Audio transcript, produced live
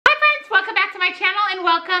my channel and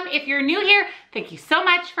welcome. If you're new here, thank you so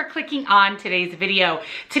much for clicking on today's video.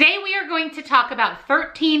 Today we are going to talk about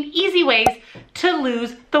 13 easy ways to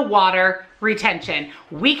lose the water retention.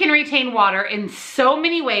 We can retain water in so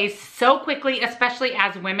many ways so quickly, especially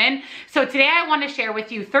as women. So today I want to share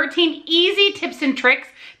with you 13 easy tips and tricks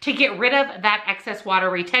to get rid of that excess water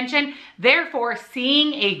retention, therefore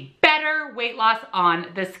seeing a better weight loss on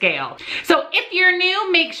the scale. So if you're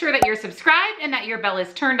new, make sure that you're subscribed and that your bell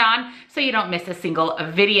is turned on so you don't miss a single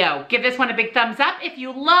video. Give this one a big thumbs up if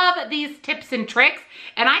you love these tips and tricks,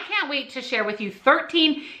 and I can't wait to share with you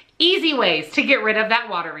 13 easy ways to get rid of that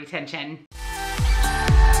water retention.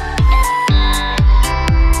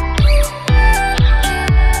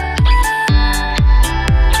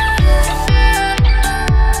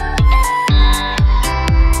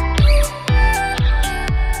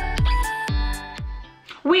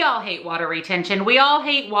 We all hate water retention. We all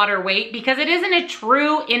hate water weight because it isn't a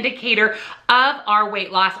true indicator of our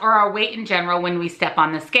weight loss or our weight in general when we step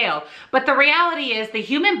on the scale. But the reality is the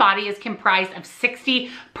human body is comprised of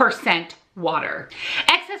 60% water.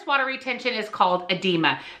 Excess water retention is called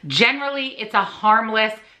edema. Generally, it's a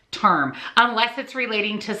harmless term unless it's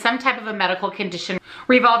relating to some type of a medical condition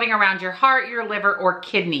revolving around your heart, your liver, or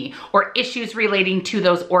kidney, or issues relating to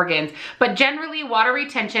those organs. But generally, water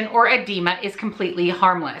retention or edema is completely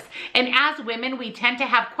harmless. And as women, we tend to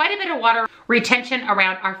have quite a bit of water retention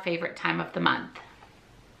around our favorite time of the month.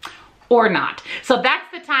 Or not. So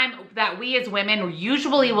that's the time that we as women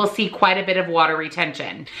usually will see quite a bit of water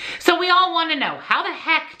retention. So we all want to know, how the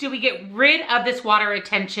heck do we get rid of this water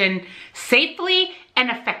retention safely and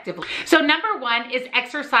effectively? So number one is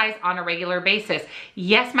exercise on a regular basis.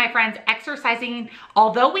 Yes, my friends, exercising,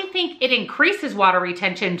 although we think it increases water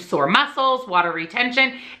retention, sore muscles, water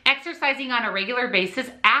retention, exercising on a regular basis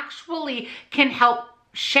actually can help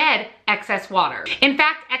shed excess water. In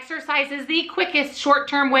fact, exercise is the quickest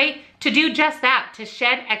short-term way to do just that, to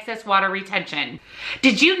shed excess water retention.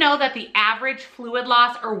 Did you know that the average fluid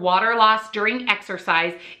loss or water loss during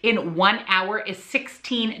exercise in 1 hour is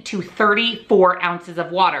 16 to 34 ounces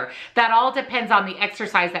of water? That all depends on the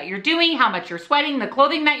exercise that you're doing, how much you're sweating, the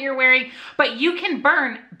clothing that you're wearing, but you can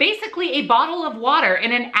burn basically a bottle of water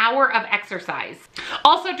in an hour of exercise.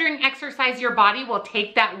 Also, during exercise, your body will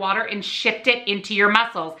take that water and shift it into your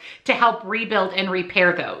muscles to help rebuild and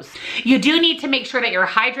repair those. You do need to make sure that you're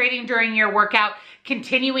hydrating during your workout,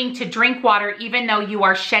 continuing to drink water even though you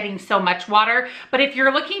are shedding so much water. But if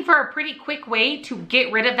you're looking for a pretty quick way to get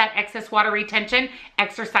rid of that excess water retention,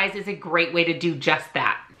 exercise is a great way to do just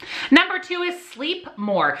that. Number two is sleep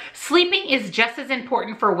more. Sleeping is just as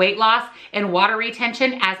important for weight loss and water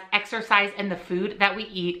retention as exercise and the food that we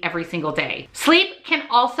eat every single day. Sleep can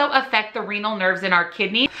also affect the renal nerves in our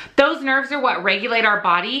kidneys. Those nerves are what regulate our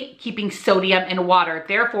body, keeping sodium in water.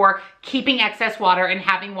 Therefore, keeping excess water and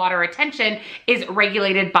having water retention is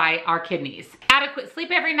regulated by our kidneys. Adequate sleep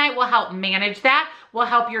every night will help manage that, will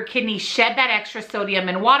help your kidneys shed that extra sodium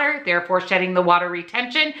in water, therefore shedding the water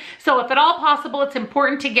retention. So if at all possible, it's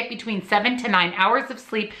important to get between 7 to 9 hours of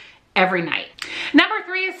sleep every night. Number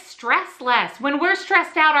three is stress less. When we're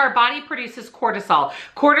stressed out, our body produces cortisol.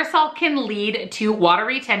 Cortisol can lead to water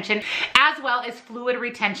retention as well as fluid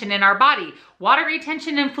retention in our body. Water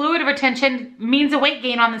retention and fluid retention means a weight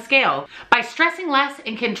gain on the scale. By stressing less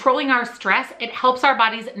and controlling our stress, it helps our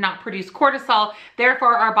bodies not produce cortisol.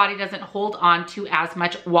 Therefore, our body doesn't hold on to as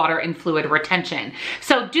much water and fluid retention.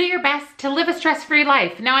 So do your best to live a stress-free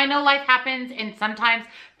life. Now, I know life happens and sometimes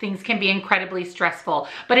things can be incredibly stressful,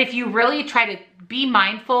 but if you really try to be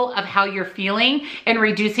mindful of how you're feeling and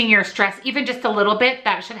reducing your stress even just a little bit,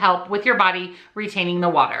 that should help with your body retaining the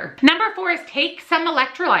water. Number four is take some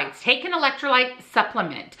electrolytes. Take an electrolyte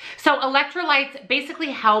supplement. So electrolytes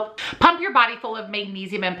basically help pump your body full of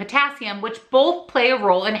magnesium and potassium, which both play a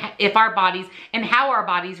role in how our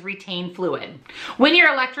bodies retain fluid. When your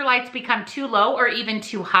electrolytes become too low or even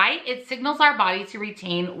too high, it signals our body to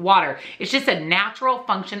retain water. It's just a natural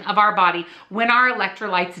function of our body when our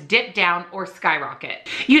electrolytes dip down or skyrocket.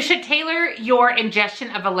 You should tailor your ingestion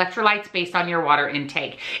of electrolytes based on your water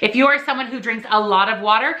intake. If you are someone who drinks a lot of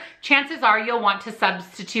water, chances are you'll want to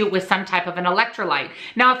substitute with some type of an electrolyte.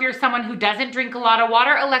 Now, if you're someone who doesn't drink a lot of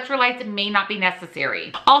water, electrolytes may not be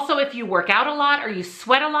necessary. Also, if you work out a lot or you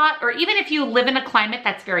sweat a lot, or even if you live in a climate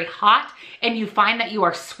that's very hot and you find that you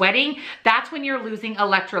are sweating, that's when you're losing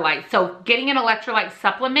electrolytes. So getting an electrolyte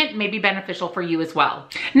supplement may be beneficial for you as well.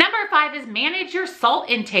 Number five is manage your salt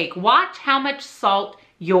intake. Watch how much salt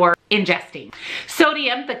you're ingesting.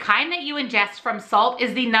 Sodium, the kind that you ingest from salt,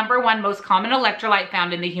 is the #1 most common electrolyte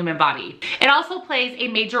found in the human body. It also plays a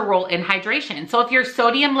major role in hydration. So if your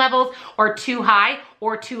sodium levels are too high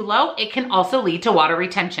or too low, it can also lead to water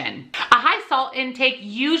retention. A high salt intake,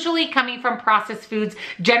 usually coming from processed foods,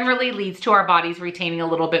 generally leads to our bodies retaining a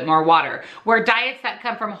little bit more water. Where diets that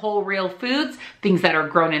come from whole real foods, things that are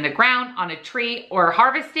grown in the ground, on a tree, or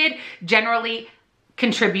harvested, generally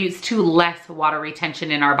contributes to less water retention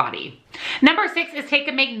in our body. #6 is take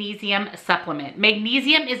a magnesium supplement.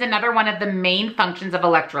 Magnesium is another one of the main functions of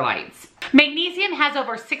electrolytes. Magnesium has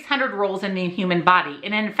over 600 roles in the human body,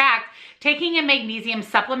 and in fact, taking a magnesium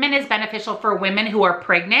supplement is beneficial for women who are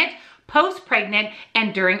pregnant, post-pregnant,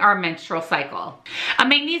 and during our menstrual cycle. A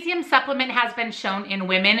magnesium supplement has been shown in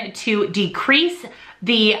women to decrease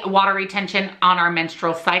the water retention on our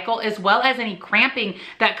menstrual cycle, as well as any cramping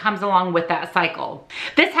that comes along with that cycle.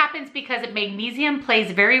 This happens because magnesium plays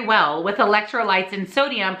very well with electrolytes and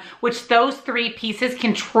sodium, which those three pieces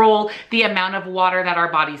control the amount of water that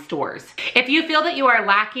our body stores. If you feel that you are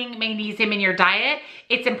lacking magnesium in your diet,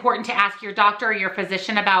 it's important to ask your doctor or your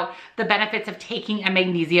physician about the benefits of taking a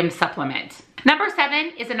magnesium supplement.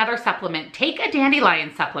 #7 is another supplement. Take a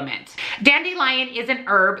dandelion supplement. Dandelion is an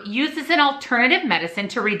herb used as an alternative medicine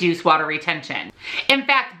to reduce water retention. In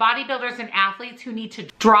fact, bodybuilders and athletes who need to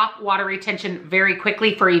drop water retention very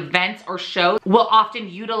quickly for events or shows will often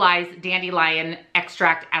utilize dandelion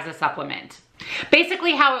extract as a supplement.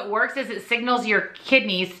 Basically how it works is it signals your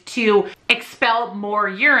kidneys to expel more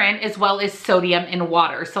urine as well as sodium in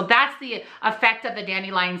water. So that's the effect of the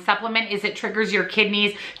dandelion supplement, is it triggers your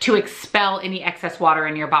kidneys to expel any excess water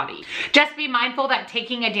in your body. Just be mindful that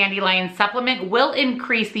taking a dandelion supplement will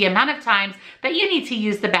increase the amount of times that you need to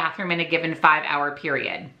use the bathroom in a given 5-hour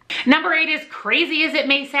period. #8, as crazy as it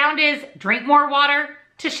may sound, is drink more water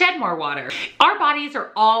to shed more water. Our bodies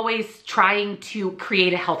are always trying to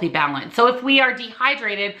create a healthy balance. So if we are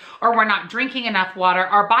dehydrated or we're not drinking enough water,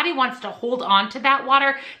 our body wants to hold on to that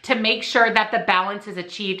water to make sure that the balance is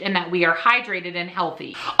achieved and that we are hydrated and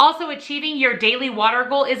healthy. Also, achieving your daily water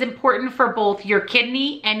goal is important for both your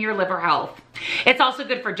kidney and your liver health. It's also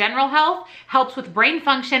good for general health, helps with brain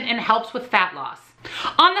function, and helps with fat loss.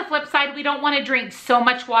 On the flip side, we don't want to drink so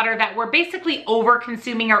much water that we're basically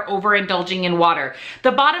over-consuming or overindulging in water.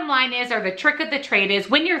 The bottom line is, or the trick of the trade is,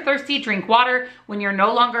 when you're thirsty, drink water. When you're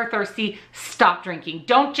no longer thirsty, stop drinking.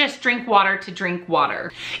 Don't just drink water to drink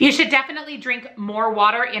water. You should definitely drink more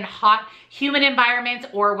water in hot, humid environments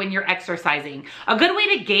or when you're exercising. A good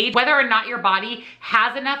way to gauge whether or not your body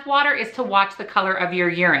has enough water is to watch the color of your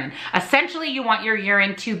urine. Essentially, you want your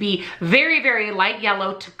urine to be very, very light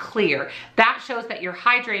yellow to clear. That shows that you're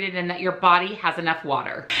hydrated and that your body has enough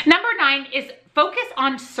water. #9 is focus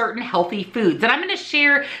on certain healthy foods. And I'm going to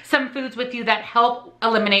share some foods with you that help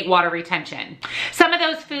eliminate water retention. Some of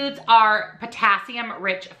those foods are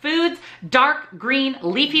potassium-rich foods, dark green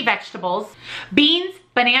leafy vegetables, beans,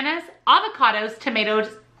 bananas, avocados,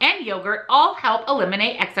 tomatoes, and yogurt all help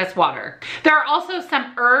eliminate excess water. There are also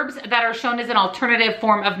some herbs that are shown as an alternative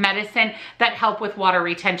form of medicine that help with water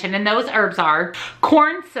retention. And those herbs are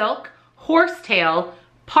corn silk, horsetail,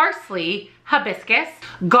 parsley, hibiscus,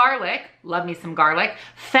 garlic, love me some garlic,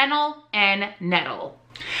 fennel, and nettle.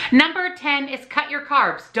 #10 is cut your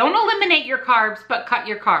carbs. Don't eliminate your carbs, but cut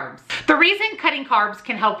your carbs. The reason cutting carbs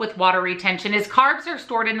can help with water retention is carbs are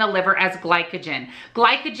stored in the liver as glycogen.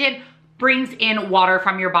 Glycogen brings in water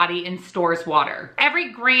from your body and stores water. Every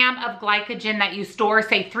gram of glycogen that you store,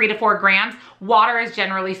 say 3 to 4 grams, water is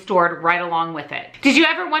generally stored right along with it. Did you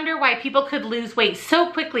ever wonder why people could lose weight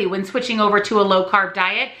so quickly when switching over to a low carb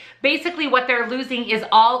diet? Basically, what they're losing is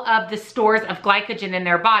all of the stores of glycogen in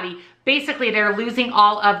their body. Basically, they're losing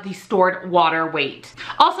all of the stored water weight.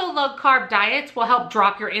 Also, low carb diets will help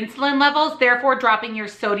drop your insulin levels, therefore dropping your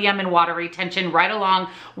sodium and water retention right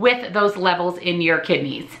along with those levels in your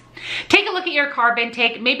kidneys. Take a look at your carb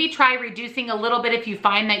intake. Maybe try reducing a little bit if you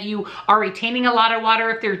find that you are retaining a lot of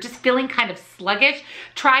water. If they're just feeling kind of sluggish,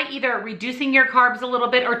 try either reducing your carbs a little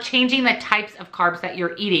bit or changing the types of carbs that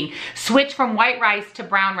you're eating. Switch from white rice to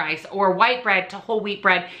brown rice or white bread to whole wheat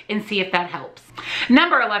bread and see if that helps.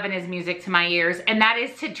 #11 is music to my ears, and that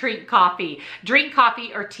is to drink coffee. Drink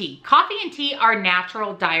coffee or tea. Coffee and tea are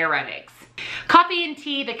natural diuretics. Coffee and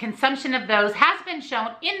tea, the consumption of those has been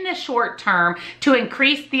shown in the short term to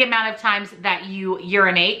increase the amount of times that you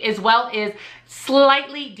urinate, as well as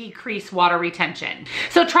slightly decrease water retention.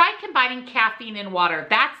 So try combining caffeine and water.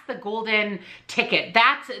 That's the golden ticket.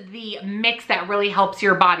 That's the mix that really helps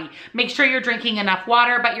your body. Make sure you're drinking enough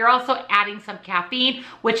water, but you're also adding some caffeine,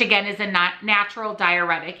 which again is a natural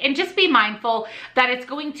diuretic. And just be mindful that it's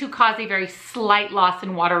going to cause a very slight loss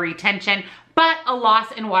in water retention, but a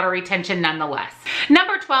loss in water retention nonetheless.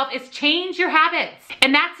 Number 12 is change your habits.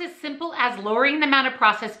 And that's as simple as lowering the amount of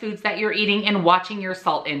processed foods that you're eating and watching your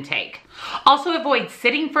salt intake. Also avoid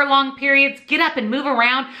sitting for long periods, get up and move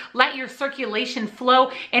around, let your circulation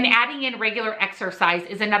flow, and adding in regular exercise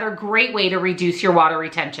is another great way to reduce your water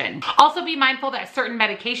retention. Also be mindful that certain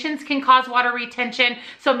medications can cause water retention,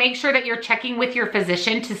 so make sure that you're checking with your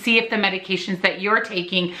physician to see if the medications that you're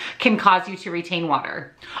taking can cause you to retain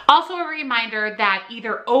water. Also a reminder that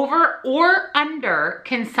either over or under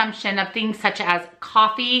consumption of things such as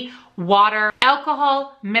coffee, water,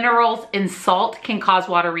 alcohol, minerals, and salt can cause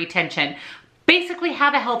water retention. Basically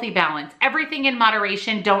have a healthy balance. Everything in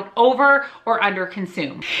moderation, don't over or under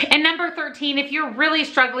consume. And number 13, if you're really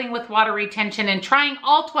struggling with water retention and trying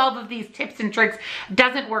all 12 of these tips and tricks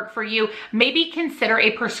doesn't work for you, maybe consider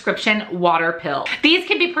a prescription water pill. These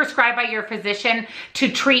can be prescribed by your physician to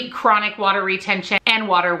treat chronic water retention and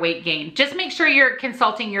water weight gain. Just make sure you're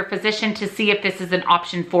consulting your physician to see if this is an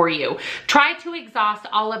option for you. Try to exhaust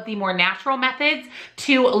all of the more natural methods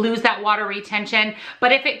to lose that water retention,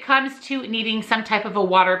 but if it comes to needing some type of a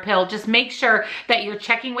water pill, just make sure that you're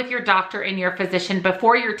checking with your doctor and your physician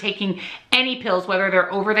before you're taking any pills, whether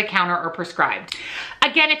they're over the counter or prescribed.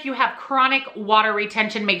 Again, if you have chronic water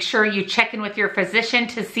retention, make sure you check in with your physician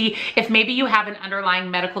to see if maybe you have an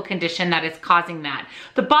underlying medical condition that is causing that.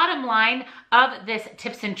 The bottom line of this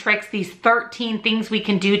tips and tricks, these 13 things we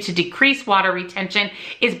can do to decrease water retention,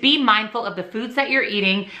 is be mindful of the foods that you're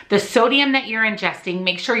eating, the sodium that you're ingesting,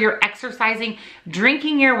 make sure you're exercising,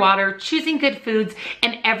 drinking your water, choosing good foods,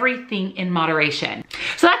 and everything in moderation.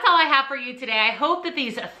 So that's all I have for you today. I hope that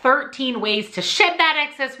these 13 ways to shed that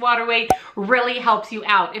excess water weight really helps you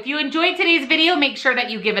out. If you enjoyed today's video, make sure that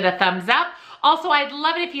you give it a thumbs up. Also, I'd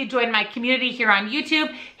love it if you join my community here on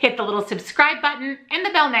YouTube, hit the little subscribe button and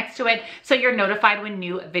the bell next to it so you're notified when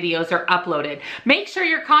new videos are uploaded. Make sure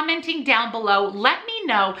you're commenting down below. Let me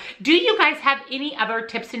know, do you guys have any other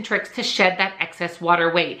tips and tricks to shed that excess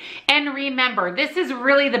water weight? And remember, this is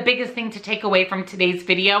really the biggest thing to take away from today's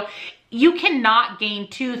video. You cannot gain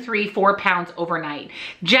 2, 3, 4 pounds overnight.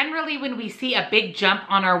 Generally, when we see a big jump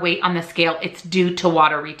on our weight on the scale, it's due to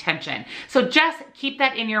water retention. So just keep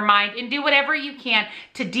that in your mind and do whatever you can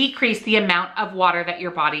to decrease the amount of water that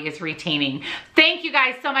your body is retaining. Thank you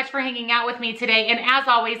guys so much for hanging out with me today. And as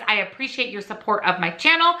always, I appreciate your support of my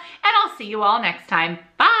channel, and I'll see you all next time.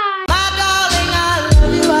 Bye. My darling, I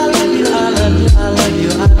love you, I love you, I love you, I love you,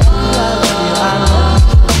 I love you.